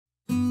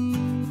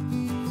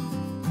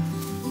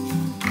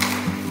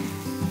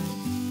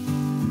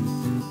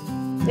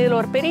இதில்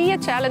ஒரு பெரிய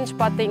சேலஞ்ச்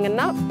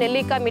பார்த்தீங்கன்னா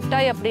நெல்லிக்காய்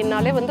மிட்டாய்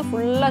அப்படின்னாலே வந்து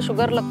ஃபுல்லாக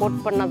சுகரில்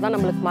கோட் பண்ணது தான்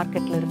நம்மளுக்கு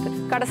மார்க்கெட்டில் இருக்குது.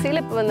 கடைசியில்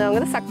இப்போ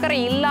வந்து சர்க்கரை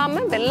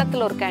இல்லாமல்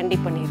வெல்லத்தில் ஒரு கேண்டி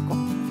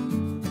பண்ணியிருக்கோம்.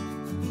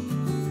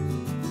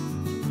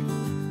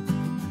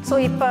 ஸோ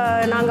இப்போ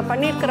நாங்கள்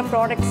பண்ணியிருக்கிற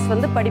ப்ராடக்ட்ஸ்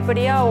வந்து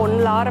படிப்படியாக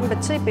ஒன்றில்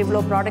ஆரம்பித்து இப்போ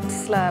இவ்வளோ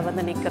ப்ராடக்ட்ஸில்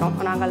வந்து நிற்கிறோம்.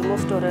 நாங்கள்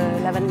ஆல்மோஸ்ட் ஒரு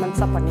 11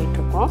 மந்த்ஸாக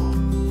பண்ணிகிட்ருக்கோம்.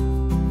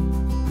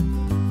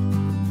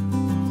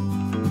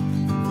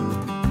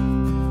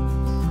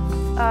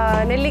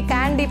 நெல்லி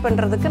கேண்டி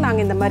பண்ணுறதுக்கு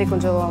நாங்கள் இந்த மாதிரி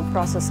கொஞ்சம்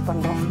ப்ராசஸ்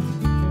பண்ணுறோம்.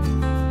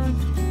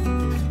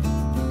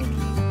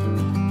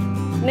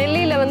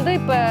 நெல்லியில் வந்து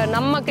இப்போ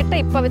நம்மக்கிட்ட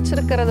இப்போ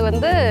வச்சுருக்கிறது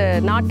வந்து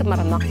நாட்டு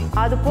மரம் தான்.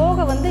 அது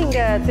போக வந்து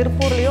இங்கே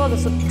திருப்பூர்லேயோ அது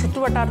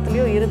சுற்று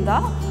வட்டாரத்துலேயோ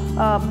இருந்தால்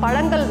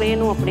பழங்கள்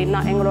வேணும் அப்படின்னா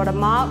எங்களோட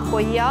மா,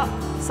 கொய்யா,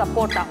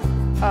 சப்போட்டா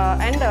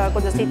அண்ட்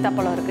கொஞ்சம்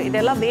சீத்தாப்பழம் இருக்குது.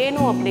 இதெல்லாம்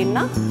வேணும்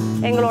அப்படின்னா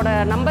எங்களோட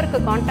நம்பருக்கு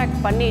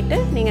காண்டாக்ட் பண்ணிவிட்டு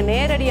நீங்கள்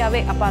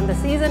நேரடியாகவே அப்போ அந்த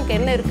சீசனுக்கு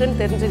என்ன இருக்குதுன்னு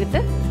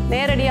தெரிஞ்சுக்கிட்டு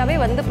நேரடியாகவே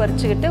வந்து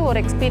பறிச்சுக்கிட்டு ஒரு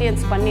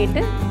எக்ஸ்பீரியன்ஸ்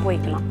பண்ணிவிட்டு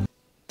போய்க்கலாம்.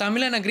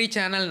 தமிழன் அக்ரி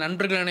சேனல்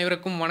நண்பர்கள்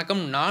அனைவருக்கும்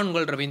வணக்கம். நான்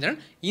உங்கள் ரவீந்திரன்.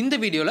 இந்த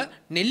வீடியோவில்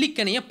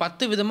நெல்லிக்கனியை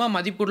 10 விதமாக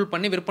மதிப்பீடு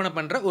பண்ணி விற்பனை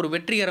பண்ணுற ஒரு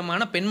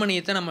வெற்றிகரமான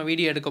பெண்மணியத்தை நம்ம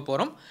வீடியோ எடுக்க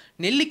போகிறோம்.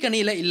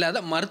 நெல்லிக்கனியில்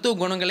இல்லாத மருத்துவ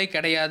குணங்களே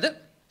கிடையாது.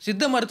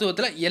 சித்த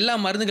மருத்துவத்தில் எல்லா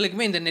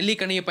மருந்துகளுக்குமே இந்த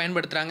நெல்லிக்கனியை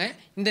பயன்படுத்துகிறாங்க.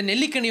 இந்த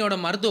நெல்லிக்கனியோட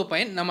மருத்துவ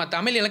பயன் நம்ம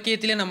தமிழ்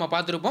இலக்கியத்திலே நம்ம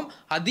பார்த்துருப்போம்.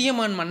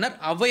 அதியமான் மன்னர்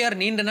ஔவையார்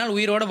நீண்ட நாள்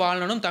உயிரோடு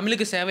வாழணும்,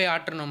 தமிழுக்கு சேவை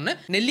ஆற்றணும்னு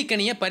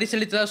நெல்லிக்கனியை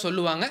பரிசளித்ததாக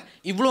சொல்லுவாங்க.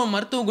 இவ்வளோ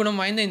மருத்துவ குணம்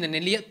வாய்ந்த இந்த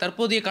நெல்லியை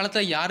தற்போதைய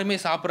காலத்தில் யாருமே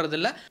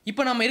சாப்பிட்றதில்ல.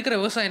 இப்போ நம்ம இருக்கிற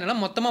விவசாய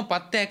நிலம் மொத்தமாக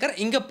 10 ஏக்கர்.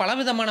 இங்கே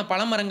பலவிதமான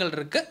பழமரங்கள்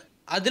இருக்குது.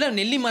 அதில்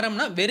நெல்லி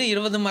மரம்னா வெறும்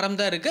 20 மரம்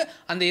தான் இருக்குது.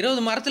 அந்த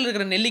 20 மரத்தில்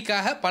இருக்கிற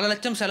நெல்லிக்காக பல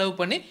லட்சம் செலவு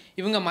பண்ணி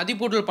இவங்க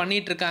மதிப்பூட்டல்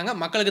பண்ணிகிட்டு இருக்காங்க.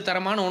 மக்களுக்கு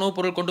தரமான உணவுப்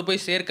பொருள் கொண்டு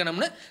போய்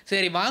சேர்க்கணும்னு.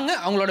 சரி வாங்க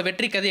அவங்களோட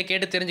வெற்றி கதையை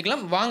கேட்டு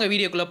தெரிஞ்சுக்கலாம். வாங்க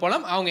வீடியோக்குள்ளே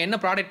போகலாம். அவங்க என்ன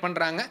ப்ராடக்ட்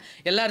பண்ணுறாங்க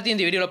எல்லாத்தையும்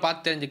இந்த வீடியோவில்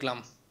பார்த்து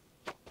தெரிஞ்சுக்கலாம்.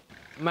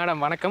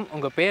 மேடம் வணக்கம்.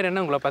 உங்கள் பேர்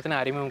என்ன, உங்களை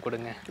பற்றின அறிமுகம்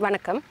கொடுங்க.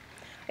 வணக்கம்,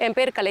 என்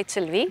பேர்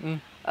கலைச்செல்வி.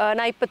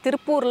 நான் இப்போ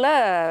திருப்பூரில்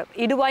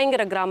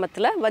இடுவாய்ங்கிற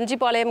கிராமத்தில்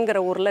வஞ்சிபாளையம்ங்கிற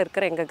ஊரில்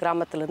இருக்கிற எங்கள்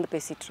கிராமத்துலேருந்து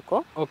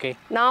பேசிகிட்ருக்கோம். ஓகே.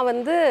 நான்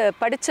வந்து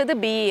படித்தது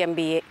பிஇ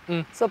MBA.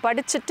 ஸோ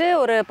படிச்சுட்டு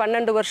ஒரு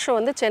 12 வருஷம்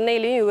வந்து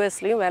சென்னையிலையும்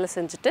யூஎஸ்லேயும் வேலை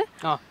செஞ்சுட்டு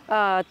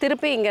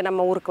திருப்பி இங்கே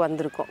நம்ம ஊருக்கு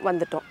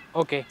வந்துட்டோம்.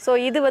 ஓகே. ஸோ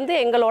இது வந்து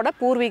எங்களோட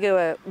பூர்வீக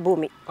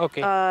பூமி.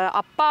 ஓகே.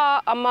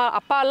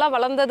 அப்பாலாம்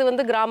வளர்ந்தது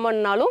வந்து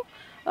கிராமம்னாலும்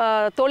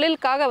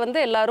தொழிலுக்காக வந்து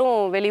எல்லாரும்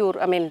வெளியூர்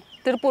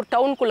திருப்பூர்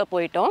டவுனுக்குள்ளே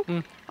போயிட்டோம்.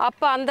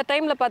 அப்போ அந்த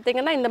டைமில்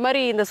பார்த்தீங்கன்னா இந்த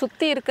மாதிரி இந்த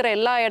சுற்றி இருக்கிற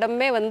எல்லா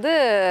இடமுமே வந்து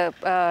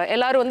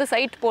எல்லோரும் வந்து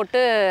சைட்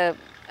போட்டு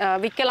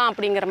விற்கலாம்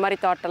அப்படிங்கிற மாதிரி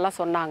தாட்டெல்லாம்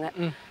சொன்னாங்க.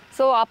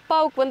 ஸோ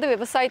அப்பாவுக்கு வந்து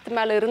விவசாயத்து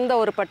மேலே இருந்த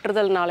ஒரு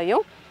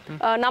பற்றுதல்னாலையும்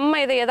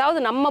நம்ம இதை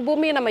ஏதாவது நம்ம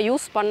பூமியை நம்ம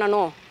யூஸ்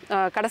பண்ணணும்,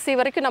 கடைசி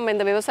வரைக்கும் நம்ம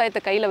இந்த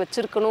விவசாயத்தை கையில்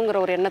வச்சுருக்கணுங்கிற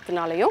ஒரு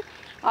எண்ணத்தினாலையும்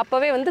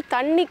அப்போவே வந்து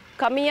தண்ணி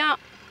கம்மியாக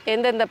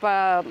எந்தெந்த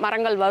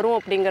மரங்கள் வரும்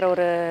அப்படிங்கிற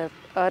ஒரு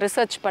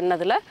ரிசர்ச்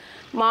பண்ணதில்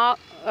மா,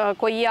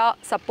 கொய்யா,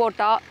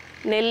 சப்போட்டா,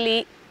 நெல்லி,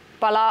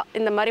 பலா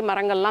இந்த மாதிரி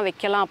மரங்கள்லாம்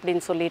வைக்கலாம்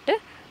அப்படின்னு சொல்லிட்டு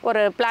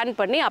ஒரு பிளான்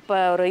பண்ணி அப்போ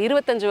ஒரு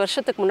 25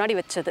 வருஷத்துக்கு முன்னாடி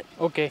வச்சது.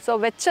 ஓகே. ஸோ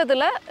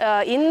வச்சதில்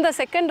இந்த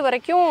செகண்ட்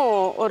வரைக்கும்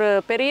ஒரு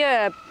பெரிய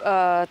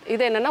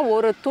இது என்னென்னா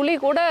ஒரு துளி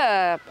கூட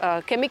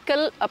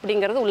கெமிக்கல்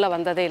அப்படிங்கிறது உள்ளே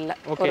வந்ததே இல்லை.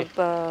 ஒரு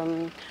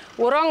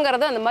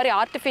உரங்கிறது அந்த மாதிரி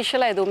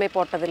ஆர்டிஃபிஷியலாக எதுவுமே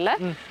போட்டதில்லை.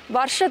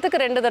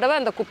 வருஷத்துக்கு 2 தடவை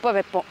அந்த குப்பை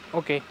வைப்போம்.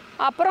 ஓகே.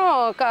 அப்புறம்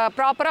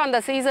ப்ராப்பராக அந்த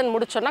சீசன்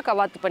முடிச்சோன்னா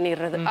கவாத்து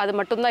பண்ணிடுறது. அது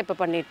மட்டும்தான் இப்போ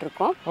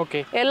பண்ணிகிட்ருக்கோம். ஓகே.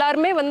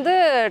 எல்லாருமே வந்து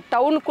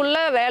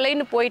டவுனுக்குள்ளே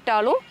வேலைன்னு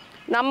போயிட்டாலும்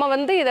நம்ம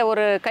வந்து இதை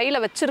ஒரு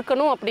கையில்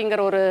வச்சுருக்கணும்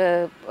அப்படிங்கிற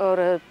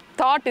ஒரு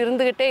தாட்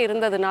இருந்துக்கிட்டே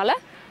இருந்ததுனால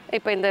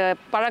இப்போ இந்த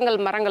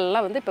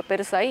மரங்கள்லாம் வந்து இப்போ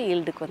பெருசாகி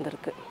ஈல்டுக்கு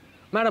வந்திருக்கு.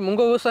 மேடம்,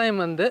 உங்கள்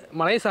விவசாயம் வந்து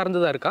மழை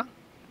சார்ந்ததாக இருக்கா?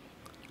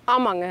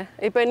 ஆமாங்க.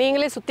 இப்போ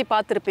நீங்களே சுற்றி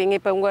பார்த்துருப்பீங்க.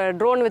 இப்போ உங்கள்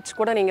ட்ரோன் வச்சு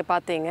கூட நீங்கள்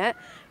பார்த்தீங்க.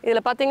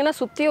 இதில் பார்த்தீங்கன்னா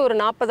சுற்றி ஒரு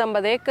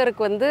 40-50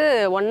 ஏக்கருக்கு வந்து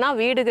ஒன்றா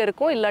வீடுக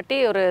இருக்கும், இல்லாட்டி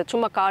ஒரு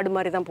சும்மா காடு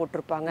மாதிரி தான்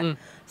போட்டிருப்பாங்க.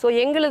 ஸோ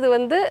எங்களுது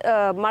வந்து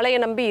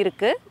மழையை நம்பி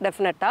இருக்குது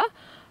டெஃபினட்டாக.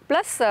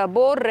 ப்ளஸ்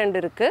போர்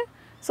 2 இருக்குது.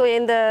 ஸோ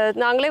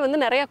நாங்களே வந்து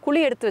நிறையா குழி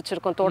எடுத்து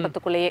வச்சுருக்கோம்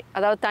தோட்டத்துக்குள்ளேயே.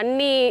 அதாவது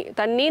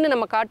தண்ணின்னு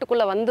நம்ம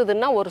காட்டுக்குள்ளே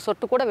வந்ததுன்னா ஒரு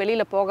சொட்டு கூட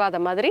வெளியில் போகாத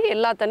மாதிரி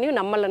எல்லா தண்ணியும்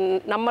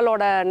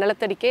நம்மளோட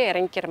நிலத்தடிக்கே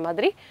இறங்கிக்கிற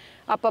மாதிரி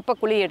அப்பப்போ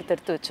குழி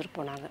எடுத்து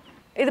வச்சுருப்போம் நாங்கள்.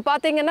 இது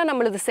பார்த்திங்கன்னா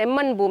நம்மளது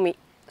செம்மண் பூமி.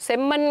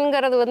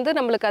 செம்மண்ங்கிறது வந்து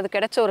நம்மளுக்கு அது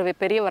கிடைச்ச ஒரு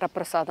பெரிய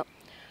வரப்பிரசாதம்.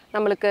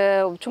 நம்மளுக்கு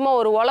சும்மா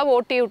ஒரு உழவு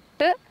ஓட்டி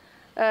விட்டு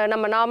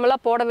நம்ம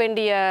நார்மலாக போட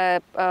வேண்டிய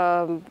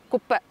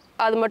குப்பை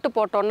அது மட்டும்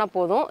போட்டோன்னா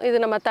போதும். இது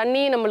நம்ம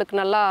தண்ணி நம்மளுக்கு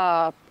நல்லா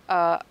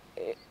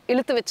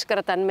இழுத்து வச்சுக்கிற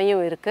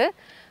தன்மையும் இருக்குது.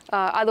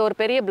 அது ஒரு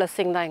பெரிய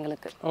பிளஸ்ஸிங் தான்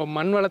எங்களுக்கு.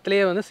 மண்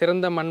வளத்திலேயே வந்து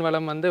சிறந்த மண்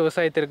வளம் வந்து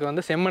விவசாயத்திற்கு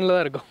வந்து செம்மண்ணில்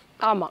தான் இருக்கும்.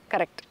 ஆமாம்,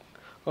 கரெக்ட்.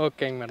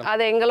 ஓகேங்க மேடம்.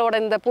 அது எங்களோட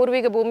இந்த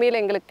பூர்வீக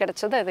பூமியில் எங்களுக்கு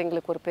கிடைச்சது. அது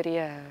எங்களுக்கு ஒரு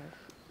பெரிய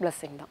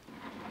பிளஸ்ஸிங் தான்.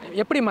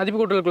 எப்படி மதிப்பு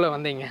கூட்டலுக்குள்ளே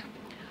வந்தீங்க?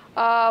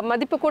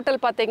 மதிப்பு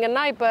கூட்டல்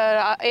பார்த்திங்கன்னா இப்போ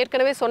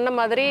ஏற்கனவே சொன்ன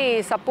மாதிரி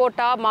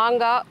சப்போட்டா,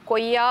 மாங்காய்,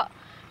 கொய்யா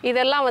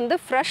இதெல்லாம் வந்து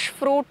ஃப்ரெஷ்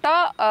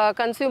ஃப்ரூட்டாக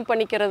கன்சியூம்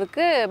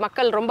பண்ணிக்கிறதுக்கு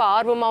மக்கள் ரொம்ப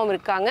ஆர்வமாகவும்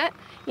இருக்காங்க.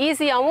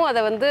 ஈஸியாகவும்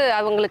அதை வந்து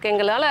அவங்களுக்கு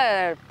எங்களால்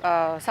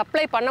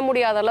சப்ளை பண்ண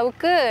முடியாத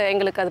அளவுக்கு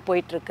எங்களுக்கு அது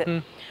போயிட்டுருக்கு.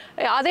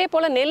 அதே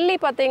போல் நெல்லி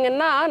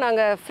பார்த்தீங்கன்னா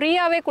நாங்கள்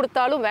ஃப்ரீயாகவே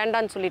கொடுத்தாலும்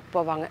வேண்டான்னு சொல்லிட்டு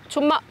போவாங்க.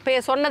 சும்மா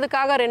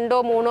சொன்னதுக்காக 2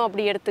 3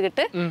 அப்படி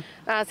எடுத்துக்கிட்டு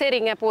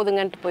சரிங்க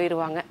போதுங்கன்ட்டு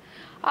போயிடுவாங்க.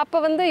 அப்போ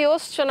வந்து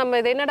யோசிச்சோம், நம்ம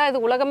இது என்னடா இது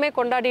உலகமே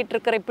கொண்டாடிட்டு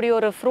இருக்கிற இப்படி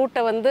ஒரு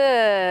ஃப்ரூட்டை வந்து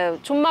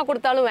சும்மா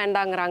கொடுத்தாலும்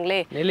வேண்டாங்கிறாங்களே.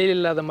 நெல்லியில்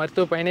இல்லாத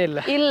மருத்துவ பயனே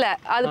இல்லை.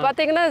 அது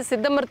பார்த்தீங்கன்னா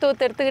சித்த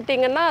மருத்துவத்தை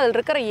எடுத்துக்கிட்டிங்கன்னா அதில்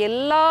இருக்கிற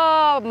எல்லா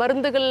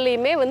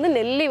மருந்துகள்லையுமே வந்து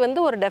நெல்லி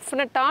வந்து ஒரு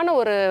டெஃபினட்டான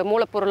ஒரு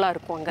மூலப்பொருளாக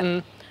இருக்கும். அங்கே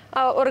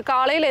ஒரு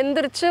காலையில்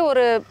எந்திரிச்சு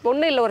ஒரு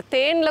ஒன்றும் இல்லை, ஒரு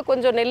தேனில்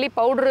கொஞ்சம் நெல்லி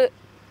பவுட்ரு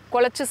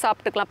குழச்சி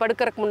சாப்பிட்டுக்கலாம்.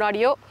 படுக்கிறதுக்கு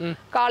முன்னாடியோ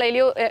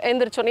காலையிலையோ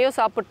எந்திரிச்சோனையோ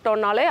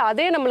சாப்பிட்டோம்னாலே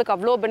அதே நம்மளுக்கு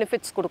அவ்வளோ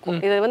பெனிஃபிட்ஸ் கொடுக்கும்.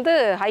 இது வந்து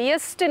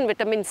ஹையஸ்ட் இன்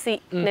விட்டமின் சி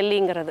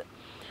நெல்லிங்கிறது.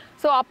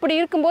 ஸோ அப்படி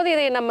இருக்கும்போது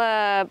இதை நம்ம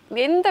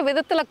எந்த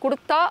விதத்தில்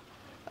கொடுத்தா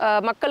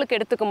மக்களுக்கு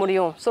எடுத்துக்க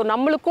முடியும், ஸோ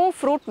நம்மளுக்கும்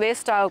ஃப்ரூட்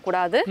வேஸ்ட்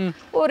ஆகக்கூடாது,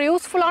 ஒரு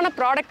யூஸ்ஃபுல்லான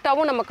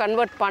ப்ராடக்டாகவும் நம்ம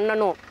கன்வெர்ட்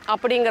பண்ணணும்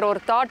அப்படிங்கிற ஒரு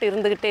தாட்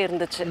இருந்துக்கிட்டே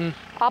இருந்துச்சு.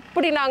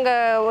 அப்படி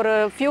நாங்கள் ஒரு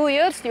ஃபியூ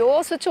இயர்ஸ்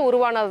யோசிச்சு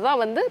உருவானது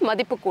தான் வந்து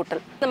மதிப்பு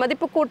கூட்டல். இந்த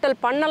மதிப்பு கூட்டல்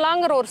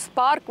பண்ணலாங்கிற ஒரு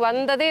ஸ்பார்க்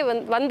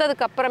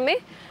வந்ததுக்கு அப்புறமே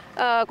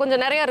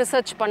கொஞ்சம் நிறையா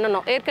ரிசர்ச்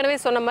பண்ணணும். ஏற்கனவே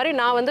சொன்ன மாதிரி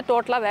நான் வந்து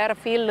டோட்டலாக வேறு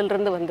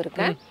ஃபீல்டிலிருந்து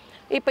வந்திருக்கேன்.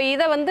 இப்போ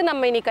இதை வந்து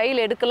நம்ம இனி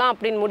கையில் எடுக்கலாம்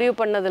அப்படின்னு முடிவு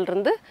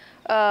பண்ணதிலிருந்து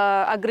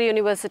அக்ரி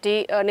யூனிவர்சிட்டி,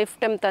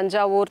 நிஃப்டம்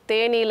தஞ்சாவூர்,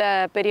 தேனியில்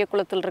பெரிய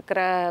குளத்தில்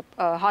இருக்கிற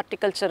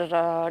ஹார்டிகல்ச்சர்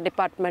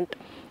டிபார்ட்மெண்ட்,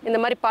 இந்த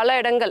மாதிரி பல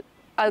இடங்கள்,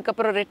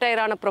 அதுக்கப்புறம்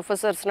ரிட்டையரான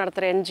ப்ரொஃபஸர்ஸ்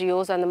நடத்துகிற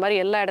என்ஜிஓஸ், அந்த மாதிரி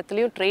எல்லா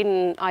இடத்துலையும் ட்ரெயின்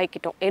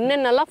ஆகிக்கிட்டோம்.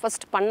 என்னென்னலாம்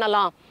ஃபஸ்ட்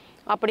பண்ணலாம்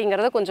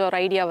அப்படிங்கிறத கொஞ்சம் ஒரு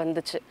ஐடியா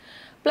வந்துச்சு.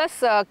 ப்ளஸ்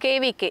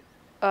கேவிகே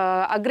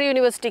அக்ரி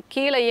யூனிவர்சிட்டி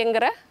கீழே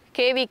இயங்குகிற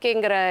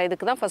கேவிகேங்கிற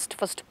இதுக்கு தான்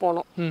ஃபஸ்ட்டு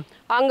போனோம்.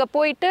 அங்கே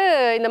போயிட்டு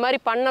இந்த மாதிரி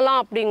பண்ணலாம்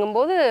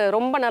அப்படிங்கும்போது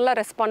ரொம்ப நல்லா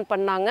ரெஸ்பாண்ட்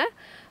பண்ணாங்க.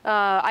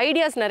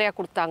 ஐடியாஸ் நிறையா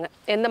கொடுத்தாங்க,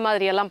 எந்த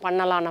மாதிரியெல்லாம்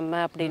பண்ணலாம்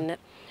நம்ம அப்படின்னு.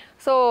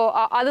 ஸோ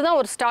அதுதான்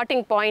ஒரு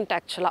ஸ்டார்டிங் பாயிண்ட்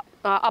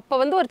ஆக்சுவலாக. அப்போ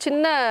வந்து ஒரு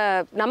சின்ன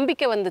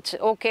நம்பிக்கை வந்துச்சு.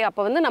 ஓகே,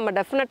 அப்போ வந்து நம்ம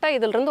டெஃபினட்டாக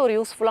இதிலிருந்து ஒரு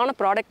யூஸ்ஃபுல்லான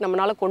ப்ராடக்ட்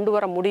நம்மளால் கொண்டு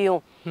வர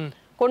முடியும்,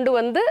 கொண்டு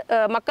வந்து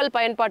மக்கள்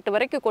பயன்பாட்டு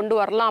வரைக்கும் கொண்டு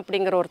வரலாம்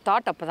அப்படிங்கிற ஒரு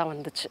தாட் அப்போ தான்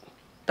வந்துச்சு.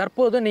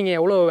 தற்போது நீங்கள்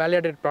எவ்வளோ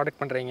வேல்யூடட்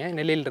ப்ராடக்ட் பண்ணுறீங்க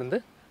நெல்லியிலிருந்து?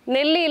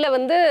 நெல்லியில்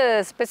வந்து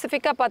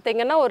ஸ்பெசிஃபிக்காக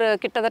பார்த்தீங்கன்னா ஒரு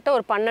கிட்டத்தட்ட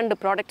ஒரு 12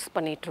 ப்ராடக்ட்ஸ்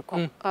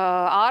பண்ணிகிட்ருக்கோம்.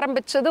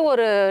 ஆரம்பித்தது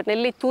ஒரு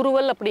நெல்லி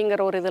துருவல்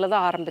அப்படிங்கிற ஒரு இதில்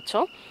தான்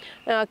ஆரம்பித்தோம்.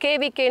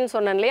 கேவிகேன்னு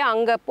சொன்னேன் இல்லையா,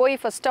 அங்கே போய்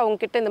ஃபஸ்ட்டு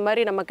அவங்கக்கிட்ட இந்த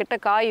மாதிரி நம்மக்கிட்ட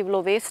காய்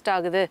இவ்வளோ வேஸ்ட்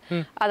ஆகுது,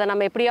 அதை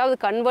நம்ம எப்படியாவது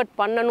கன்வெர்ட்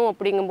பண்ணணும்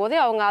அப்படிங்கும்போதே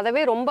அவங்க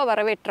அதவே ரொம்ப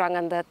வரவேற்றாங்க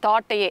அந்த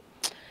தாட்டையே.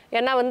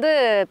 ஏன்னா வந்து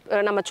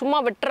நம்ம சும்மா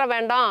விட்டுற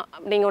வேண்டாம்,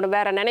 நீங்கள் ஒன்று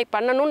வேறு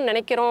பண்ணணும்னு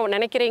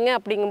நினைக்கிறீங்க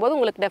அப்படிங்கும்போது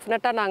உங்களுக்கு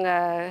டெஃபினட்டாக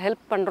நாங்கள்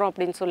ஹெல்ப் பண்ணுறோம்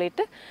அப்படின்னு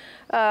சொல்லிட்டு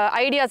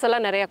ஐடியாஸ்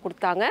எல்லாம் நிறையா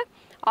கொடுத்தாங்க.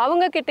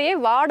 அவங்கக்கிட்டேயே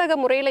வாடகை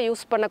முறையில்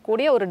யூஸ்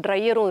பண்ணக்கூடிய ஒரு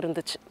ட்ரையரும்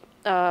இருந்துச்சு.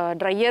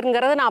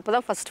 ட்ரையருங்கிறத நான் அப்போ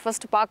தான்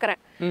ஃபஸ்ட்டு பார்க்குறேன்.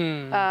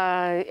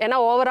 ஏன்னா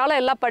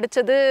ஓவராலாக எல்லாம்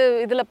படித்தது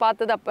இதில்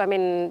பார்த்தது, ஐ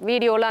மீன்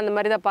வீடியோவில் அந்த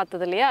மாதிரி தான்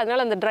பார்த்தது இல்லையா.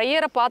 அதனால் அந்த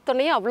ட்ரையரை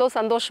பார்த்தோன்னே அவ்வளோ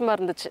சந்தோஷமாக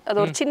இருந்துச்சு.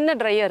 அது ஒரு சின்ன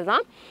ட்ரையர்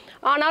தான்,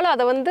 ஆனாலும்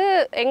அதை வந்து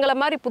எங்களை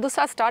மாதிரி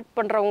புதுசாக ஸ்டார்ட்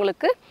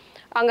பண்ணுறவங்களுக்கு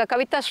அங்கே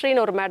கவிதா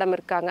ஸ்ரீன்னு ஒரு மேடம்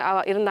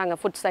இருந்தாங்க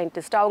ஃபுட்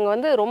சயின்டிஸ்ட். அவங்க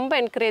வந்து ரொம்ப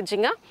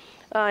என்கரேஜிங்காக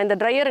இந்த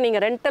ட்ரையரை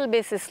நீங்கள் ரெண்டல்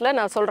பேசிஸில்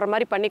நான் சொல்கிற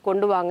மாதிரி பண்ணி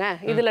கொண்டு வாங்க,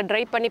 இதில்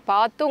ட்ரை பண்ணி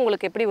பார்த்து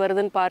உங்களுக்கு எப்படி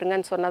வருதுன்னு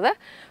பாருங்கன்னு சொன்னதை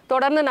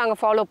தொடர்ந்து நாங்கள்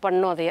ஃபாலோ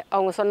பண்ணோம். அதையே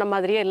அவங்க சொன்ன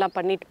மாதிரியே எல்லாம்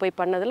பண்ணிட்டு போய்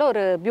பண்ணதில்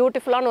ஒரு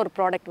பியூட்டிஃபுல்லான ஒரு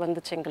ப்ராடக்ட்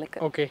வந்துச்சு எங்களுக்கு.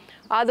 ஓகே,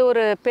 அது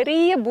ஒரு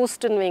பெரிய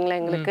பூஸ்ட்டுன்னு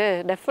வைங்களேன் எங்களுக்கு.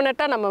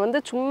 டெஃபினட்டாக நம்ம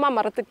வந்து சும்மா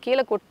மரத்துக்கு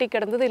கீழே கொட்டி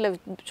கிடந்தது இல்லை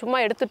சும்மா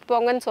எடுத்துகிட்டு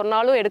போங்கன்னு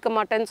சொன்னாலும் எடுக்க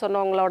மாட்டேன்னு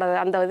சொன்னவங்களோட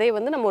அந்த இதை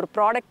வந்து நம்ம ஒரு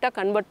ப்ராடக்டாக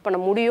கன்வெர்ட் பண்ண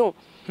முடியும்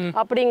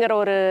அப்படிங்கிற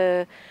ஒரு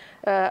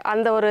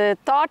அந்த ஒரு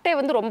தாட்டே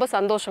வந்து ரொம்ப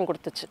சந்தோஷம்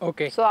கொடுத்துச்சு.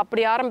 ஓகே, ஸோ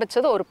அப்படி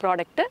ஆரம்பித்தது ஒரு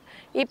ப்ராடக்ட்டு.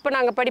 இப்போ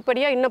நாங்கள்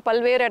படிப்படியாக இன்னும்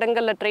பல்வேறு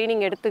இடங்களில்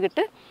ட்ரைனிங்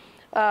எடுத்துக்கிட்டு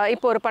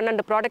இப்போ ஒரு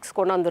 12 ப்ராடக்ட்ஸ்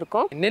கொண்டு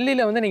வந்திருக்கோம்.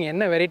 நெல்லியில் வந்து நீங்கள்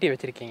என்ன வெரைட்டி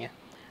வச்சுருக்கீங்க?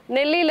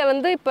 நெல்லியில்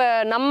வந்து இப்போ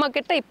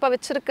நம்மக்கிட்ட இப்போ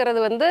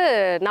வச்சுருக்கிறது வந்து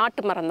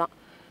நாட்டு மரம் தான்.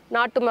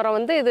 நாட்டு மரம்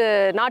வந்து இது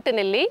நாட்டு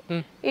நெல்லி.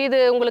 இது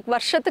உங்களுக்கு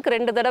வருஷத்துக்கு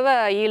 2 தடவை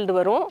ஈல்டு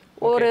வரும்.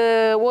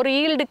 ஒரு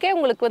ஈல்டுக்கே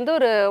உங்களுக்கு வந்து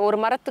ஒரு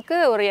மரத்துக்கு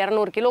ஒரு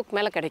 200 கிலோக்கு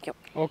மேலே கிடைக்கும்.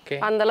 ஓகே,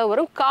 அந்த அளவு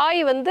வரும்.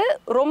 காய் வந்து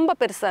ரொம்ப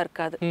பெருசாக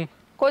இருக்காது,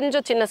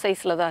 கொஞ்சம் சின்ன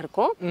சைஸில் தான்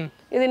இருக்கும்.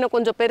 இது இன்னும்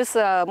கொஞ்சம்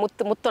பெருசாக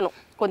முத்தணும்.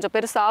 கொஞ்சம்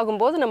பெருசாக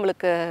ஆகும்போது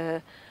நம்மளுக்கு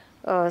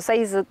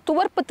சைஸு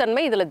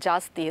துவர்ப்புத்தன்மை இதில்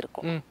ஜாஸ்தி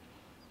இருக்கும்.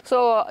 ஸோ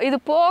இது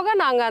போக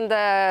நாங்கள் அந்த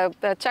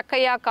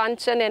சக்கையா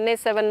காஞ்சன்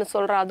NA7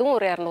 சொல்கிற அதுவும்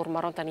ஒரு 200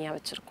 மரம் தனியாக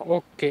வச்சுருக்கோம்.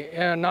 ஓகே,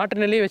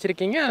 நாட்டு நெல்லியை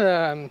வச்சுருக்கீங்க,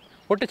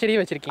 ஒட்டு செடியை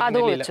வச்சுருக்கீங்க,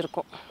 அதுவும்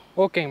வச்சுருக்கோம்.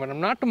 ஓகேங்க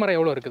மேடம். நாட்டு மரம்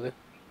எவ்வளோ இருக்குது?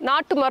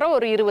 நாட்டு மரம்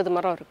ஒரு 20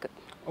 மரம் இருக்குது.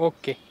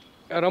 ஓகே,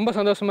 ரொம்ப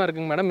சந்தோஷமாக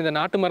இருக்குங்க மேடம். இந்த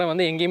நாட்டு மரம்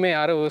வந்து எங்கேயுமே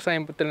யாரும்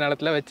விவசாயம்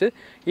நிலத்தில் வச்சு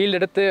ஈல்டு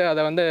எடுத்து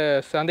அதை வந்து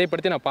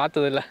சந்தைப்படுத்தி நான்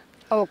பார்த்ததில்ல.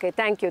 Okay,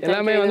 thank you.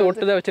 எல்லாமே வந்து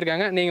ஒட்டு தான்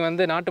வச்சுருக்காங்க. நீங்கள்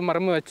வந்து நாட்டு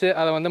மரமும் வச்சு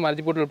அதை வந்து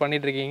மதிப்பூட்டல்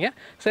பண்ணிட்டு இருக்கீங்க.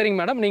 சரிங்க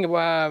மேடம், நீங்கள்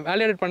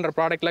வேல்யூடேட் பண்ணுற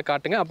ப்ராடக்ட்லாம்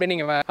காட்டுங்க. அப்படியே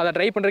நீங்கள் அதை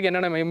ட்ரை பண்ணுறதுக்கு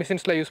என்னென்ன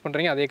மிஷின்ஸ்லாம் யூஸ்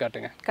பண்ணுறீங்க அதே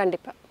காட்டுங்க.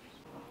 கண்டிப்பாக.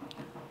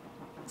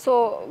 ஸோ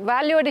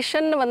வேல்யூ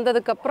அடிஷன்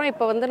வந்ததுக்கப்புறம்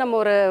இப்போ வந்து நம்ம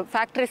ஒரு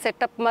ஃபேக்ட்ரி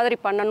செட்டப் மாதிரி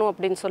பண்ணணும்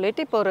அப்படின்னு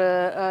சொல்லிட்டு இப்போ ஒரு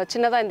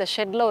சின்னதாக இந்த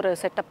ஷெட்டில் ஒரு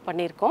செட்டப்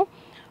பண்ணியிருக்கோம்.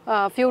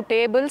 ஃபியூ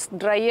டேபிள்ஸ்,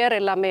 ட்ரையர்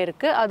எல்லாமே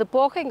இருக்குது. அது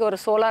போக இங்கே ஒரு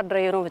சோலார்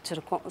ட்ரையரும்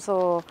வச்சுருக்கோம். ஸோ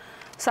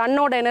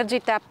சன்னோட எனர்ஜி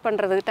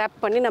டேப்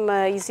பண்ணி நம்ம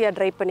ஈஸியாக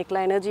ட்ரை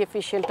பண்ணிக்கலாம், எனர்ஜி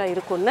எஃபிஷியண்ட்டாக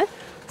இருக்கும்னு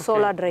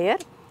சோலார்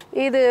ட்ரையர்.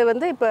 இது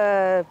வந்து இப்போ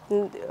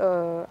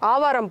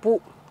ஆவாரம் பூ,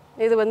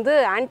 இது வந்து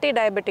ஆன்டி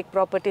டயபெட்டிக்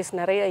ப்ராப்பர்ட்டிஸ்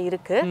நிறைய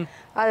இருக்குது.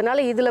 அதனால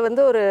இதில்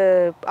வந்து ஒரு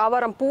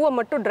ஆவாரம் பூவை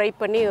மட்டும் ட்ரை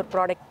பண்ணி ஒரு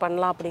ப்ராடக்ட்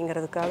பண்ணலாம்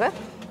அப்படிங்கிறதுக்காக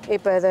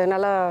இப்போ இதை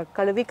நல்லா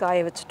கழுவி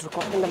காய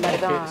வச்சுட்ருக்கோம். இந்த மாதிரி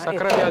தான்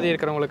சக்கரை வியாதி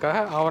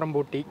இருக்கிறவங்களுக்காக ஆவாரம்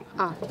பூ டீ.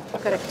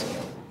 கரெக்ட்.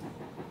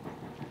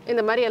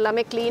 இந்த மாதிரி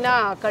எல்லாமே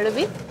க்ளீனாக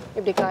கழுவி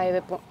இப்படி காய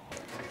வைப்போம்.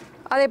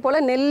 அதே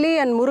போல் நெல்லி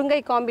அண்ட் முருங்கை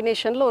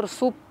காம்பினேஷனில் ஒரு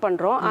சூப்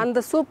பண்ணுறோம். அந்த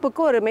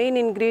சூப்புக்கு ஒரு மெயின்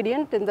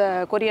இன்க்ரீடியண்ட் இந்த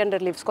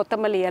கொரியாண்டர் லீவ்ஸ்,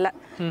 கொத்தமல்லி இலை.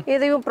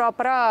 இதையும்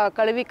ப்ராப்பராக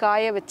கழுவி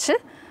காய வச்சு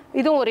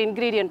இதுவும் ஒரு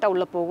இன்க்ரீடியண்ட்டாக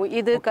உள்ளே போகும்.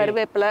 இது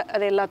கருவேப்பிலை,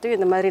 அது எல்லாத்தையும்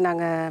இந்த மாதிரி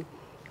நாங்கள்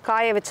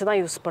காய வச்சு தான்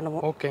யூஸ்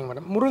பண்ணுவோம். ஓகேங்க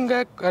மேடம். முருங்கை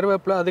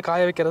கருவேப்பிலை அது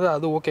காய வைக்கிறது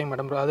அது ஓகேங்க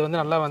மேடம், அது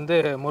வந்து நல்லா வந்து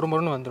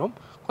முறுமுறுன்னு வந்துடும்.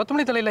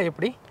 கொத்தமல்லி தலையில்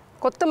எப்படி?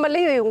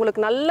 கொத்தமல்லி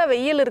உங்களுக்கு நல்ல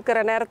வெயில் இருக்கிற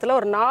நேரத்தில்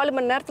ஒரு 4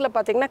 மணி நேரத்தில்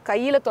பார்த்தீங்கன்னா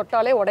கையில்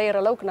தொட்டாலே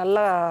உடையிற அளவுக்கு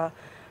நல்லா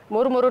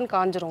மொறுமொறுன்னு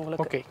காஞ்சிரும்,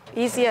 உங்களுக்கு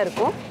ஈஸியாக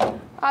இருக்கும்.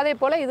 அதே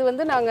போல் இது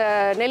வந்து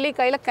நாங்கள்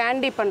நெல்லிக்காயில்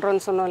கேண்டி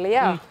பண்ணுறோன்னு சொன்னோம்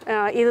இல்லையா,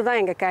 இதுதான்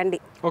எங்கள் கேண்டி.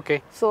 ஓகே.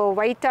 ஸோ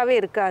ஒயிட்டாகவே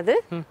இருக்காது,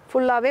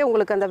 ஃபுல்லாகவே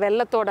உங்களுக்கு அந்த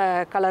வெல்லத்தோட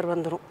கலர்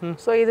வந்துடும்.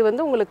 ஸோ இது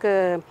வந்து உங்களுக்கு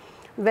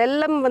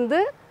வெல்லம் வந்து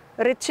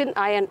ரிச் இன்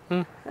அயன்,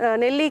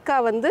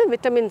 நெல்லிக்காய் வந்து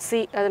விட்டமின்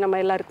சி, அது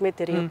நம்ம எல்லாருக்குமே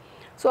தெரியும்.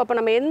 ஸோ அப்போ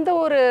நம்ம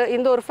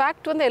இந்த ஒரு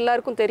ஃபேக்ட் வந்து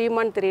எல்லாருக்கும்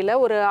தெரியுமான்னு தெரியல.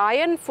 ஒரு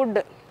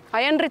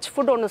அயன் ரிச்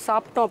ஃபுட் ஒன்று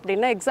சாப்பிட்டோம்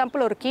அப்படின்னா,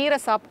 எக்ஸாம்பிள் ஒரு கீரை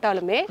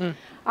சாப்பிட்டாலுமே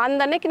அந்த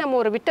அன்னைக்கு நம்ம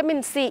ஒரு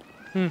விட்டமின் சி,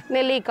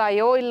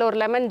 நெல்லிக்காயோ இல்லை ஒரு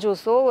லெமன்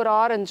ஜூஸோ ஒரு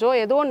ஆரஞ்சோ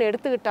ஏதோ ஒன்று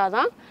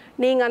எடுத்துக்கிட்டாதான்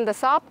நீங்கள் அந்த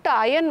சாப்பிட்ட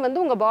அயன்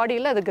வந்து உங்கள்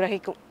பாடியில் அது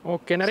கிரகிக்கும்.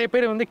 ஓகே. நிறைய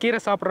பேர் வந்து கீரை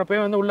சாப்பிட்றப்ப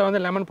வந்து உள்ள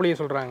வந்து லெமன் புளியை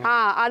சொல்கிறாங்க.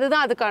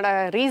 அதுதான் அதுக்கான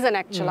ரீசன்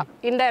ஆக்சுவலாக,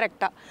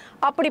 இன்டைரக்டாக.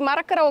 அப்படி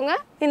மறக்கிறவங்க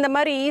இந்த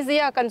மாதிரி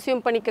ஈஸியாக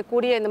கன்சியூம்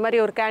பண்ணிக்கக்கூடிய இந்த மாதிரி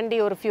ஒரு கேண்டி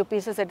ஒரு ஃபியூ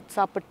பீசஸ் எடுத்து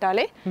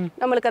சாப்பிட்டாலே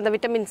நம்மளுக்கு அந்த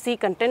விட்டமின் சி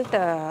கண்டென்ட்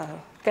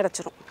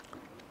கிடச்சிரும்.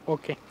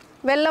 ஓகே.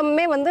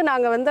 வெல்லமே வந்து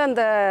நாங்கள் வந்து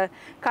அந்த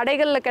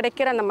கடைகளில்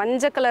கிடைக்கிற அந்த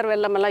மஞ்சள் கலர்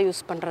வெல்லமெல்லாம் யூஸ்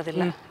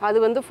பண்ணுறதில்ல, அது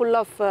வந்து ஃபுல்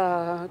ஆஃப்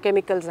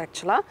கெமிக்கல்ஸ்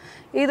ஆக்சுவலாக.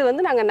 இது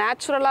வந்து நாங்கள்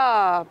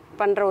நேச்சுரலாக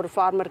பண்ணுற ஒரு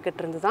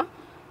ஃபார்மர்கிட்ட இருந்து தான்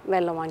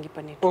வெல்லம் வாங்கி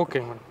பண்ணிட்டு.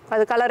 Okay madam.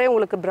 அது கலரே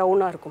உங்களுக்கு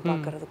ப்ரௌனாக இருக்கும்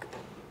பார்க்குறதுக்கு.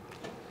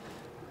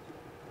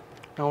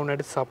 நான் ஒன்று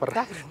எடுத்து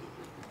சாப்பிட்றேன்.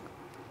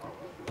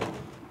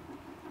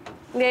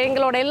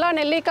 எங்களோட எல்லா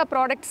நெல்லிக்காய்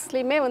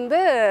ப்ராடக்ட்ஸ்லையுமே வந்து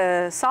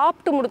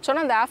சாப்பிட்டு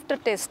முடிச்சோன்னா அந்த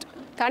ஆஃப்டர் டேஸ்ட்,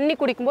 தண்ணி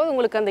குடிக்கும்போது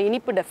உங்களுக்கு அந்த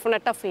இனிப்பு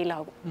டெஃபினட்டாக ஃபீல்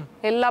ஆகும்.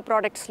 எல்லா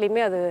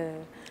ப்ராடக்ட்ஸ்லையுமே அது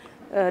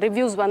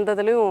ரிவ்யூஸ்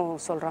வந்ததுலையும்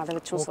சொல்கிறோம், அதை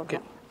வச்சும்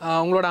சொல்கிறோம்.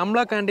 உங்களோட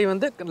அம்லா கேண்டி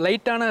வந்து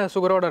லைட்டான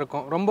சுகரோட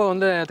இருக்கும், ரொம்ப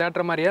வந்து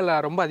தேட்டுற மாதிரியா இல்லை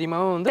ரொம்ப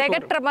அதிகமாக வந்து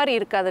திகட்டுற மாதிரி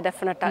இருக்காது.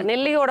 டெஃபினட்டாக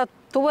நெல்லியோட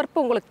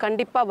துவர்ப்பு உங்களுக்கு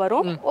கண்டிப்பாக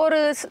வரும், ஒரு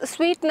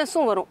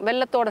ஸ்வீட்னஸும் வரும்.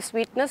 வெல்லத்தோட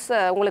ஸ்வீட்னஸ்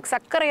உங்களுக்கு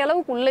சர்க்கரை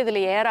அளவுக்கு உள்ள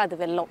இதில் ஏறாது,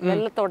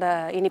 வெல்லத்தோட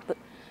இனிப்பு.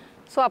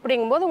 ஸோ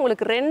அப்படிங்கும்போது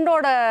உங்களுக்கு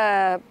ரெண்டோட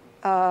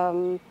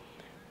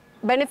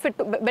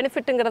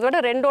பெனிஃபிட்டுங்கிறத விட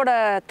ரெண்டோட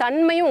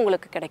தன்மையும்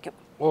உங்களுக்கு கிடைக்கும்.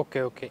 Okay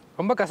okay.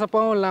 ரொம்ப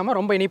கசப்பாகவும் இல்லாமல்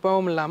ரொம்ப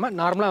இனிப்பாகவும் இல்லாமல்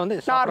நார்மலாக வந்து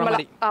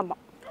நார்மலாக.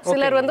 ஆமாம்.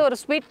 சிலர் வந்து ஒரு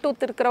ஸ்வீட்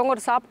டூத் இருக்கிறவங்க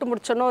ஒரு சாப்பிட்டு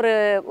முடிச்சோன்னா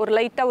ஒரு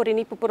லைட்டாக ஒரு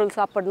இனிப்பு பொருள்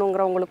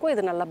சாப்பிடணுங்கிறவங்களுக்கும்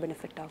இது நல்லா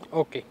பெனிஃபிட் ஆகும்.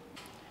 ஓகே.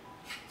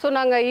 ஸோ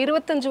நாங்கள்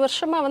 25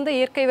 வருஷமாக வந்து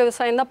இயற்கை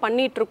விவசாயம் தான்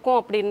பண்ணிகிட்ருக்கோம்.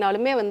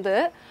 அப்படின்னாலுமே வந்து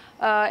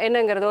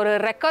என்னங்கிறது ஒரு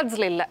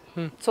ரெக்கார்ட்ஸில் இல்லை.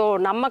 ஸோ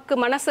நமக்கு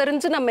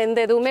மனசறிஞ்சு நம்ம எந்த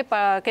எதுவுமே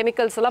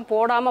கெமிக்கல்ஸ் எல்லாம்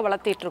போடாமல்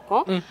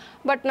வளர்த்திட்ருக்கோம்.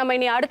 பட் நம்ம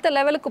இனி அடுத்த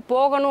லெவலுக்கு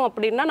போகணும்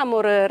அப்படின்னா நம்ம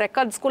ஒரு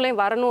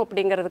ரெக்கார்ட்ஸ்குள்ளேயும் வரணும்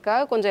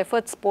அப்படிங்கிறதுக்காக கொஞ்சம்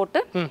எஃபர்ட்ஸ்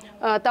போட்டு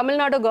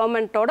தமிழ்நாடு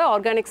கவர்மெண்ட்டோட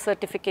ஆர்கானிக்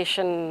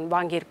சர்டிஃபிகேஷன்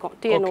வாங்கியிருக்கோம்,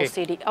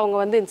 TNOCD. அவங்க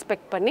வந்து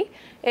இன்ஸ்பெக்ட் பண்ணி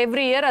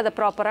எவ்ரி இயர் அதை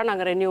ப்ராப்பராக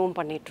நாங்கள் ரெனியூவும்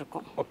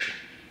பண்ணிகிட்ருக்கோம். ஓகே.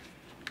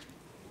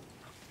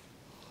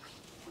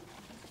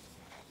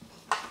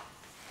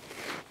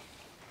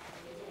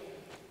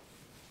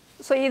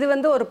 ஸோ இது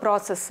வந்து ஒரு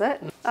ப்ராசஸ்ஸு.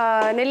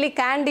 நெல்லி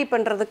கேண்டி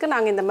பண்ணுறதுக்கு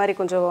நாங்கள் இந்த மாதிரி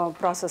கொஞ்சம்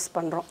ப்ராசஸ்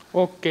பண்ணுறோம்.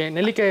 ஓகே.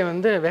 நெல்லிக்காயை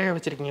வந்து வேக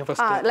வச்சுருக்கீங்க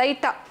ஃபர்ஸ்ட்?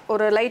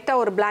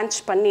 லைட்டாக ஒரு பிளான்ச்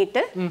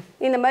பண்ணிவிட்டு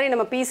இந்த மாதிரி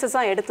நம்ம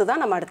பீசஸாக எடுத்து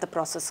தான் நம்ம அடுத்த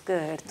ப்ராசஸ்க்கு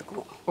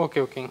எடுத்துக்குவோம்.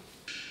 ஓகே ஓகேங்க.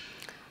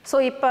 ஸோ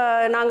இப்போ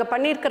நாங்கள்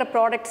பண்ணியிருக்கிற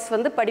ப்ராடக்ட்ஸ்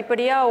வந்து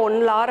படிப்படியாக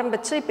ஒன்றில்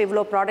ஆரம்பித்து இப்போ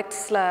இவ்வளோ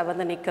ப்ராடக்ட்ஸில்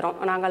வந்து நிற்கிறோம்.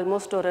 நாங்கள்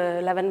ஆல்மோஸ்ட் ஒரு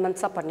 11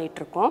 மந்த்ஸாக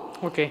பண்ணிகிட்ருக்கோம்.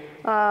 ஓகே.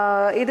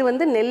 இது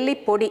வந்து நெல்லி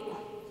பொடி,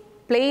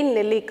 பிளெயின்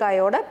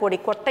நெல்லிக்காயோட பொடி,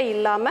 கொட்டை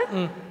இல்லாமல்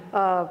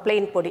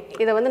பிளெயின் பொடி.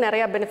 இதை வந்து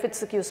நிறையா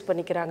பெனிஃபிட்ஸுக்கு யூஸ்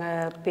பண்ணிக்கிறாங்க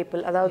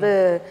பீப்புள். அதாவது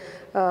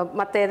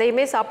மற்ற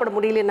எதையுமே சாப்பிட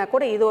முடியலன்னா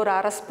கூட இது ஒரு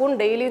 1/2 ஸ்பூன்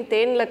டெய்லியும்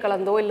தேனில்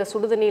கலந்தோ இல்லை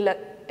சுடுதண்ணியில்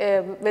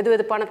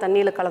வெதுவெதுப்பான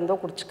தண்ணியில் கலந்தோ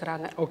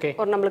குடிச்சுக்கிறாங்க. ஓகே.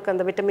 ஒரு நம்மளுக்கு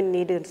அந்த விட்டமின்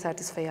நீடு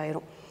சாட்டிஸ்ஃபை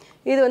ஆயிரும்.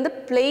 இது வந்து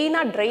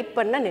பிளெயினாக ட்ரை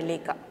பண்ண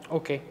நெல்லிக்காய்.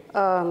 ஓகே.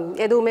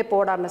 எதுவுமே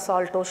போடாமல்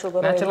சால்ட்டோ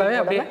சுகரோ,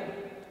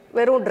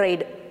 வெறும்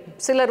ட்ரைடு.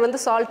 சிலர் வந்து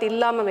சால்ட்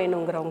இல்லாமல்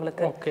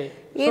வேணுங்கிறவங்களுக்கு. ஓகே.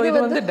 இது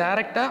வந்து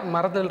டைரக்டா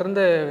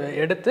மரத்திலிருந்து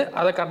எடுத்து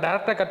அதை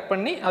டைரக்டா கட்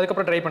பண்ணி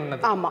அதுக்கப்புறம் ட்ரை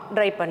பண்ணது. ஆமாம்,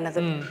 ட்ரை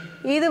பண்ணது.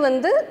 இது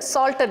வந்து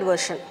salted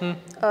version,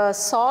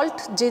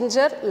 salt,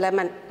 ginger,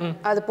 lemon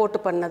அது போட்டு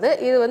பண்ணது.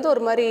 இது வந்து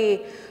ஒரு மாதிரி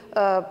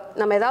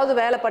நம்ம ஏதாவது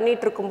வேலை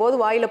பண்ணிட்டு இருக்கும்போது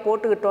வாயில்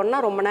போட்டுக்கிட்டோம்னா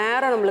ரொம்ப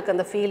நேரம் நம்மளுக்கு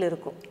அந்த ஃபீல்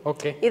இருக்கும்.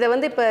 ஓகே. இதை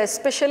வந்து இப்போ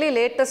எஸ்பெஷலி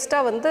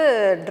லேட்டஸ்ட்டாக வந்து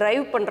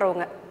டிரைவ்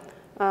பண்ணுறவங்க,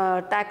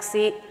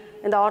 டாக்ஸி,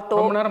 இந்த ஆட்டோ,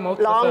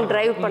 லாங்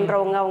டிரைவ்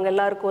பண்ணுறவங்க, அவங்க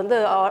எல்லாருக்கும் வந்து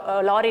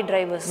லாரி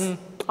டிரைவர்ஸ்,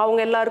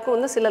 அவங்க எல்லாருக்கும்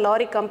வந்து சில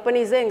லாரி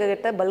கம்பெனிஸே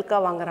எங்ககிட்ட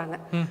பல்காக வாங்குறாங்க.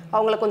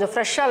 அவங்கள கொஞ்சம்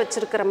ஃப்ரெஷ்ஷாக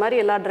வச்சிருக்கிற மாதிரி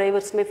எல்லா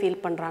டிரைவர்ஸுமே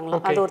ஃபீல் பண்ணுறாங்களா.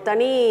 அது ஒரு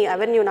தனி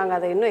அவென்யூ. நாங்கள்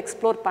அதை இன்னும்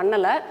எக்ஸ்ப்ளோர்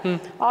பண்ணலை.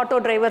 ஆட்டோ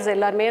டிரைவர்ஸ்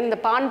எல்லாருமே இந்த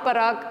பான்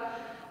பராக்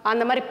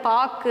அந்த மாதிரி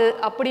பாக்கு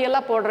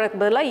அப்படியெல்லாம்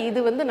போடுறதுக்கு பதிலாக இது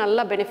வந்து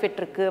நல்லா பெனிஃபிட்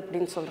இருக்குது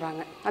அப்படின்னு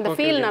சொல்கிறாங்க. அந்த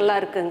ஃபீல் நல்லா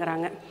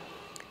இருக்குங்கிறாங்க.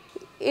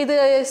 இது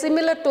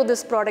சிமிலர் டு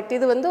திஸ் ப்ராடக்ட்.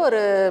 இது வந்து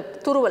ஒரு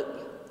துருவல்.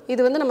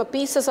 இது வந்து நம்ம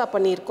பீசஸாக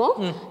பண்ணியிருக்கோம்.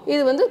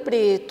 இது வந்து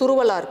இப்படி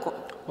துருவலாக இருக்கும்.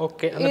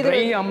 ஓகே, அந்த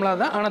ட்ரை அம்லா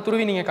தான், ஆனால்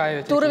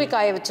துருவி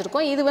காய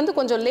வச்சிருக்கோம். இது வந்து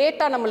கொஞ்சம்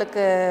லேட்டாக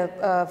நம்மளுக்கு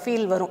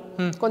ஃபீல் வரும்.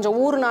 கொஞ்சம்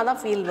ஊறுனா தான்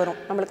ஃபீல் வரும்.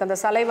 நம்மளுக்கு அந்த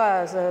சலைவா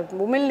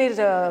உமிழ்நீர்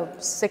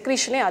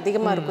செக்ரீஷனே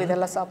அதிகமாக இருக்கும்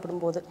இதெல்லாம்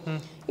சாப்பிடும்போது.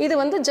 இது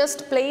வந்து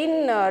just plain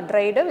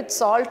dried with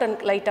salt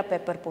and லைட்டாக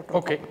பெப்பர் போட்டு.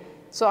 ஓகே,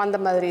 ஸோ அந்த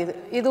மாதிரி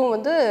இதுவும்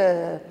வந்து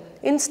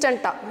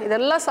இன்ஸ்டண்ட்டாக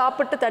இதெல்லாம்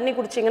சாப்பிட்டு தண்ணி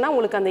குடிச்சிங்கன்னா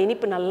உங்களுக்கு அந்த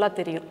இனிப்பு நல்லா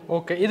தெரியும்.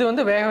 ஓகே, இது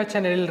வந்து வேக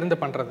வச்ச நெல்லிலிருந்து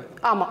பண்ணுறது.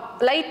 ஆமாம்,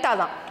 லைட்டாக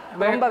தான்,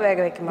 ரொம்ப வேக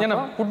வைக்கணும். ஏன்னா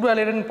ஃபுட்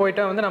வேலையிடன்னு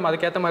போயிட்டா வந்து நம்ம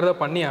அதுக்கேற்ற மாதிரி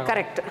தான் பண்ணி ஆகும்.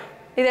 கரெக்ட்.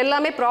 இது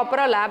எல்லாமே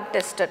ப்ராப்பராக லேப்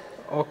டெஸ்டட்.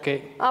 ஓகே.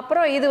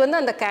 அப்புறம் இது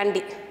வந்து அந்த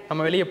கேண்டி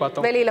நம்ம வெளியே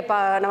பார்த்தோம், வெளியில்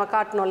நம்ம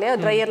காட்டணும் இல்லையா,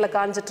 ட்ரையரில்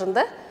காஞ்சிட்டு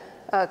இருந்த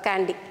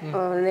கேண்டி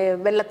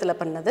வெள்ளத்தில்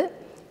பண்ணது.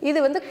 இது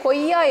வந்து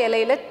கொய்யா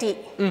இலையில டீ.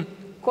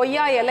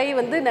 கொய்யா இலை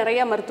வந்து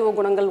நிறைய மருத்துவ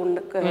குணங்கள்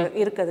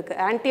இருக்கிறதுக்கு.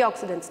 ஆன்டி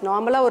ஆக்சிடென்ட்ஸ்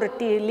நார்மலாக ஒரு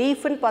டீ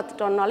லீஃப்னு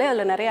பார்த்துட்டோம்னாலே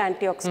அதில் நிறைய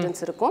ஆன்டி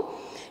ஆக்சிடென்ட்ஸ் இருக்கும்.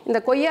 இந்த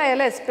கொய்யா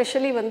இலை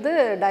எஸ்பெஷலி வந்து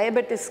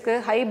டயபெட்டிஸ்க்கு,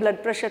 ஹை பிளட்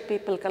ப்ரெஷர்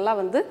பீப்புளுக்கெல்லாம்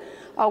வந்து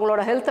அவங்களோட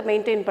ஹெல்த்தை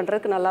மெயின்டைன்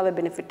பண்ணுறதுக்கு நல்லாவே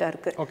பெனிஃபிட்டாக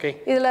இருக்குது. ஓகே.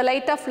 இதில்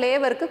லைட்டாக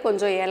ஃப்ளேவருக்கு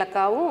கொஞ்சம்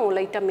ஏலக்காவும்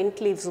லைட்டாக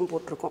மின்ட் லீவ்ஸும்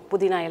போட்டிருக்கோம்,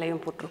 புதினா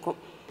இலையும்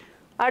போட்டிருக்கோம்.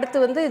 அடுத்து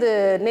வந்து இது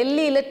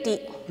நெல்லியில் டீ.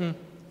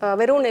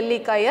 வெறும்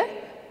நெல்லிக்காயை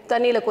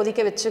தண்ணியில்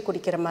கொதிக்க வச்சு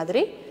குடிக்கிற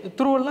மாதிரி.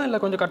 துருவல்லாம் இல்லை,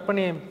 கொஞ்சம் கட்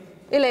பண்ணி.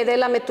 இல்லை, இது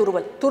எல்லாமே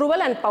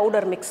துருவல் அண்ட்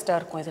பவுடர் மிக்ஸ்டாக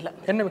இருக்கும். இதில்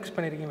என்ன மிக்ஸ்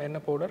பண்ணியிருக்கீங்க? என்ன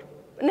பவுடர்?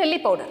 நெல்லி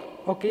பவுடர்.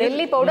 ஓகே,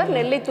 நெல்லி பவுடர்,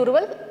 நெல்லி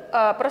துருவல்,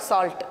 அப்புறம்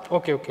சால்ட்.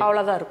 ஓகே ஓகே,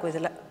 அவ்வளோதான் இருக்கும்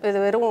இதில். இது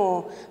வெறும்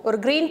ஒரு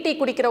க்ரீன் டீ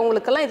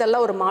குடிக்கிறவங்களுக்கெல்லாம்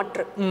இதெல்லாம் ஒரு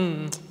மாற்று.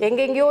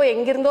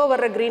 எங்கேருந்தோ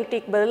வர்ற க்ரீன்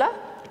டீக்கு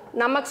பதிலாக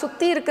நமக்கு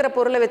சுற்றி இருக்கிற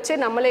பொருளை வச்சே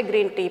நம்மளே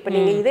க்ரீன் டீ. இப்போ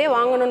நீங்கள் இதே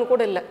வாங்கணும்னு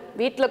கூட இல்லை,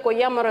 வீட்டில்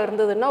கொய்யா மரம்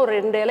இருந்ததுன்னா ஒரு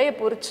 2 இலையை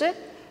பொறிச்சு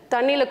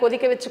தண்ணியில்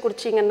கொதிக்க வச்சு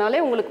குடிச்சிங்கன்னாலே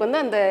உங்களுக்கு வந்து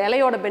அந்த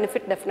இலையோட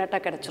பெனிஃபிட் டெஃபினட்டாக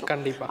கிடைச்சிடும்.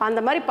 கண்டிப்பாக. அந்த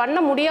மாதிரி பண்ண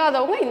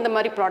முடியாதவங்க இந்த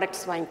மாதிரி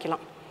ப்ராடக்ட்ஸ்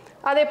வாங்கிக்கலாம்.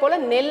 அதே போல்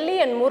நெல்லி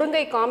அண்ட்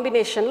முருங்கை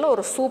காம்பினேஷனில்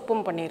ஒரு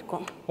சூப்பும்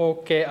பண்ணியிருக்கோம்.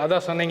 ஓகே,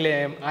 அதான் சொன்னீங்களே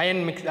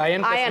iron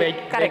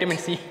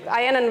vitamin C.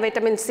 Iron and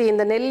vitamin C.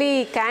 இந்த நெல்லி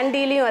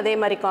கேண்டிலையும் அதே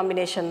மாதிரி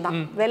காம்பினேஷன் தான்.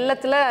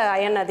 வெள்ளத்தில்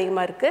அயன்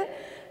அதிகமாக இருக்குது.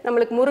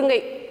 நம்மளுக்கு முருங்கை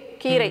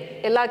கீரை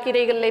எல்லா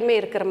கீரைகள்லையுமே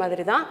இருக்கிற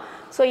மாதிரி தான்.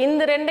 ஸோ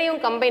இந்த ரெண்டையும்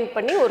கம்பைன்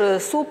பண்ணி ஒரு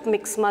சூப்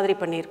மிக்ஸ் மாதிரி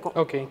பண்ணியிருக்கோம்.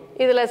 ஓகே.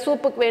 இதில்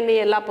சூப்புக்கு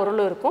வேண்டிய எல்லா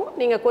பொருளும் இருக்கும்.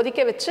 நீங்கள்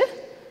கொதிக்க வச்சு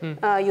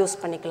யூஸ்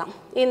பண்ணிக்கலாம்.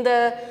 இந்த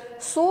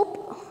சூப்,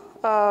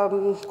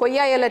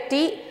 கொய்யா இலை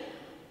டீ,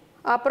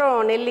 அப்புறம்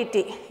நெல்லி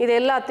டீ, இது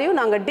எல்லாத்தையும்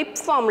நாங்கள் டிப்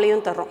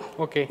ஃபார்ம்லேயும் தர்றோம்.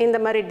 ஓகே. இந்த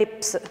மாதிரி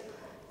டிப்ஸ்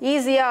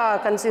ஈஸியாக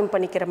கன்சியூம்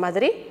பண்ணிக்கிற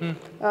மாதிரி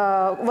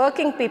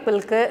ஒர்க்கிங்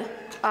பீப்புளுக்கு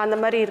அந்த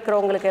மாதிரி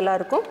இருக்கிறவங்களுக்கு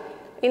எல்லாருக்கும்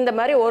இந்த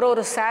மாதிரி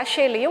ஒரு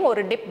சாஷேலையும்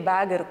ஒரு டிப்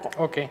பேக் இருக்கும்.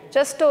 ஓகே.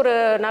 ஜஸ்ட் ஒரு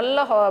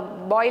நல்ல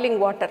பாயிலிங்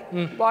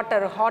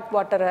வாட்டர் ஹாட்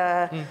வாட்டரை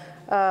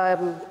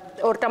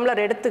ஒரு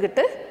டம்ளர்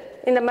எடுத்துக்கிட்டு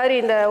இந்த மாதிரி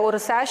இந்த ஒரு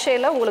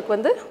சாஷேல உங்களுக்கு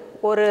வந்து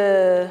ஒரு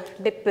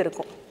டிப்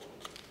இருக்கும்.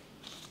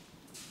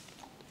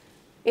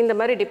 இந்த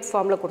மாதிரி டிப்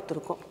ஃபார்மில்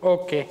கொடுத்துருக்கோம்.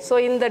 ஓகே. ஸோ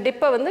இந்த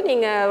டிப்பை வந்து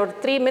நீங்கள் ஒரு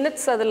 3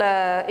 மினிட்ஸ் அதில்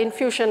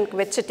இன்ஃப்யூஷனுக்கு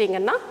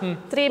வச்சுட்டிங்கன்னா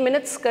 3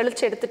 மினிட்ஸ்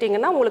கழிச்சு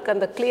எடுத்துட்டிங்கன்னா உங்களுக்கு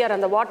அந்த கிளியர்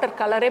அந்த வாட்டர்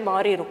கலரே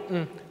மாறிடும்.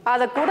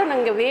 அதை கூட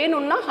நீங்கள்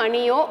வேணும்னா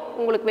ஹனியோ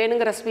உங்களுக்கு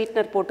வேணுங்கிற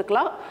ஸ்வீட்னர்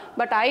போட்டுக்கலாம்.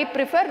 பட் ஐ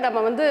ப்ரிஃபர்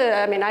நம்ம வந்து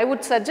ஐ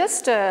வுட்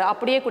சஜஸ்ட்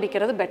அப்படியே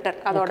குடிக்கிறது பெட்டர்,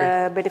 அதோட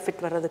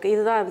பெனிஃபிட் வர்றதுக்கு.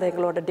 இதுதான் அந்த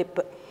எங்களோட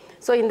டிப்பு.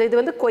 ஸோ இது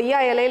வந்து கொய்யா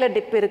இலையில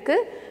டிப்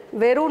இருக்குது,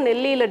 வெறும்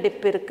நெல்லியில்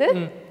டிப்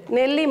இருக்குது,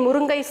 நெல்லி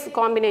முருங்கை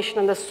காம்பினேஷன்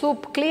அந்த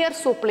சூப் கிளியர்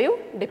சூப்லேயும்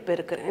டிப்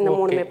இருக்குது. இந்த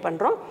 3மே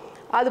பண்ணுறோம்.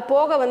 அது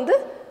போக வந்து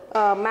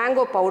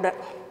மேங்கோ பவுடர்,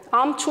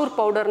 ஆம்ச்சூர்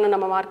பவுடர்னு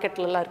நம்ம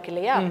மார்க்கெட்லலாம் இருக்கு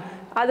இல்லையா,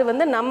 அது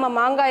வந்து நம்ம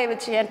மாங்காயை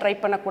வச்சு ஏன் ட்ரை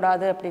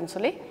பண்ணக்கூடாது அப்படின்னு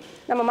சொல்லி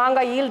நம்ம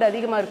மாங்காய் ஈல்டு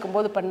அதிகமாக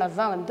இருக்கும்போது பண்ணது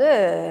தான் வந்து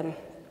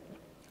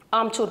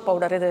ஆம்ச்சூர்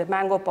பவுடர். இது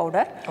மேங்கோ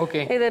பவுடர்.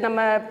 ஓகே. இது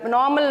நம்ம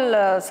நார்மல்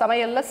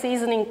சமையலில்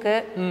சீசனிங்க்கு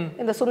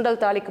இந்த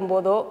சுண்டல் தாளிக்கும்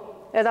போதோ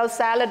ஏதாவது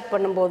சாலட்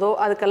பண்ணும்போதோ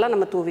அதுக்கெல்லாம்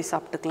நம்ம தூவி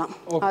சாப்பிட்டுக்கலாம்.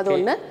 அது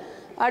ஒன்று.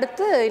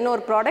 அடுத்து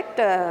இன்னொரு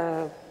ப்ராடக்ட்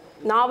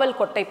நாவல்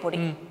கொட்டை பொடி,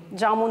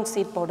 ஜாமுன்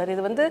சீட் பவுடர்.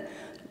 இது வந்து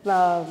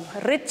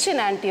rich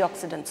in anti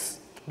oxidants.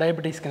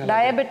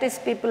 Diabetes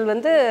people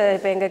வந்து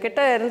இப்போ எங்கள்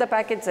கிட்ட இருந்த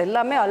பேக்கெட்ஸ்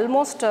எல்லாமே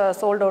ஆல்மோஸ்ட்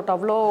சோல்ட் அவுட்.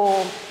 அவ்வளோ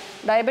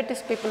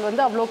டயபெட்டிஸ் பீப்புள்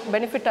வந்து அவ்வளோ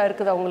பெனிஃபிட்டாக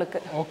இருக்குது அவங்களுக்கு.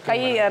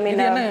 கை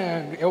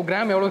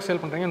கிராம் எவ்வளோ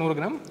சேல் பண்ணுறீங்க?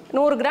 100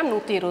 கிராம்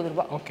 120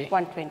 ரூபா. ஓகே,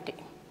 120.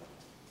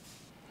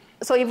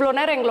 ஸோ இவ்வளோ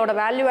நேரம் எங்களோட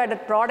வேல்யூ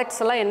ஆடட் ப்ராடக்ட்ஸ்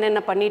எல்லாம் என்னென்ன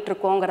பண்ணிட்டு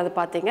இருக்கோங்கிறது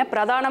பார்த்தீங்க.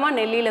 பிரதானமாக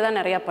நெல்லியில் தான்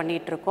நிறையா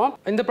பண்ணிட்டு இருக்கோம்.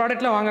 இந்த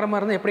ப்ராடக்ட்லாம் வாங்குற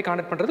மாதிரி இருந்தால் எப்படி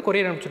கான்டாக்ட் பண்ணுறது?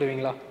 கொரியர்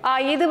அனுப்பிச்சுடுவீங்களா?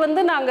 இது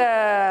வந்து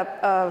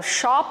நாங்கள்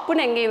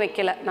ஷாப்புன்னு எங்கேயும்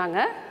வைக்கல,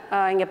 நாங்கள்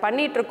இங்கே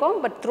பண்ணிகிட்ருக்கோம்.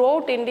 But through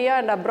out India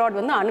and abroad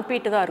வந்து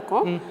அனுப்பிட்டு தான்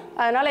இருக்கோம்.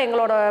 அதனால்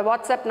எங்களோட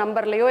வாட்ஸ்அப்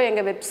நம்பர்லேயோ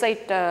எங்கள்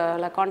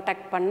வெப்சைட்டில்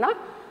காண்டாக்ட் பண்ணால்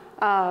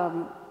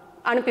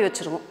அனுப்பி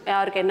வச்சுருவோம்.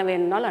 யாருக்கு என்ன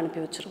வேணும்னாலும்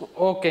அனுப்பி வச்சுருவோம்.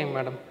 Okay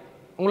madam.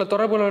 உங்களை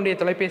தொடர்பு கொள்ள வேண்டிய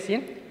தொலைபேசி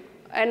எண்?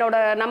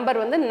 என்னோட நம்பர்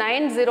வந்து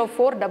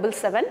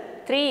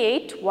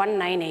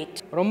 9047738198.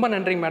 ரொம்ப நன்றிங்க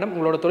மேடம்.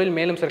 உங்களோட தொழில்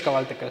மேலும் சிறக்க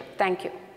வாழ்த்துக்கள். தேங்க்யூ.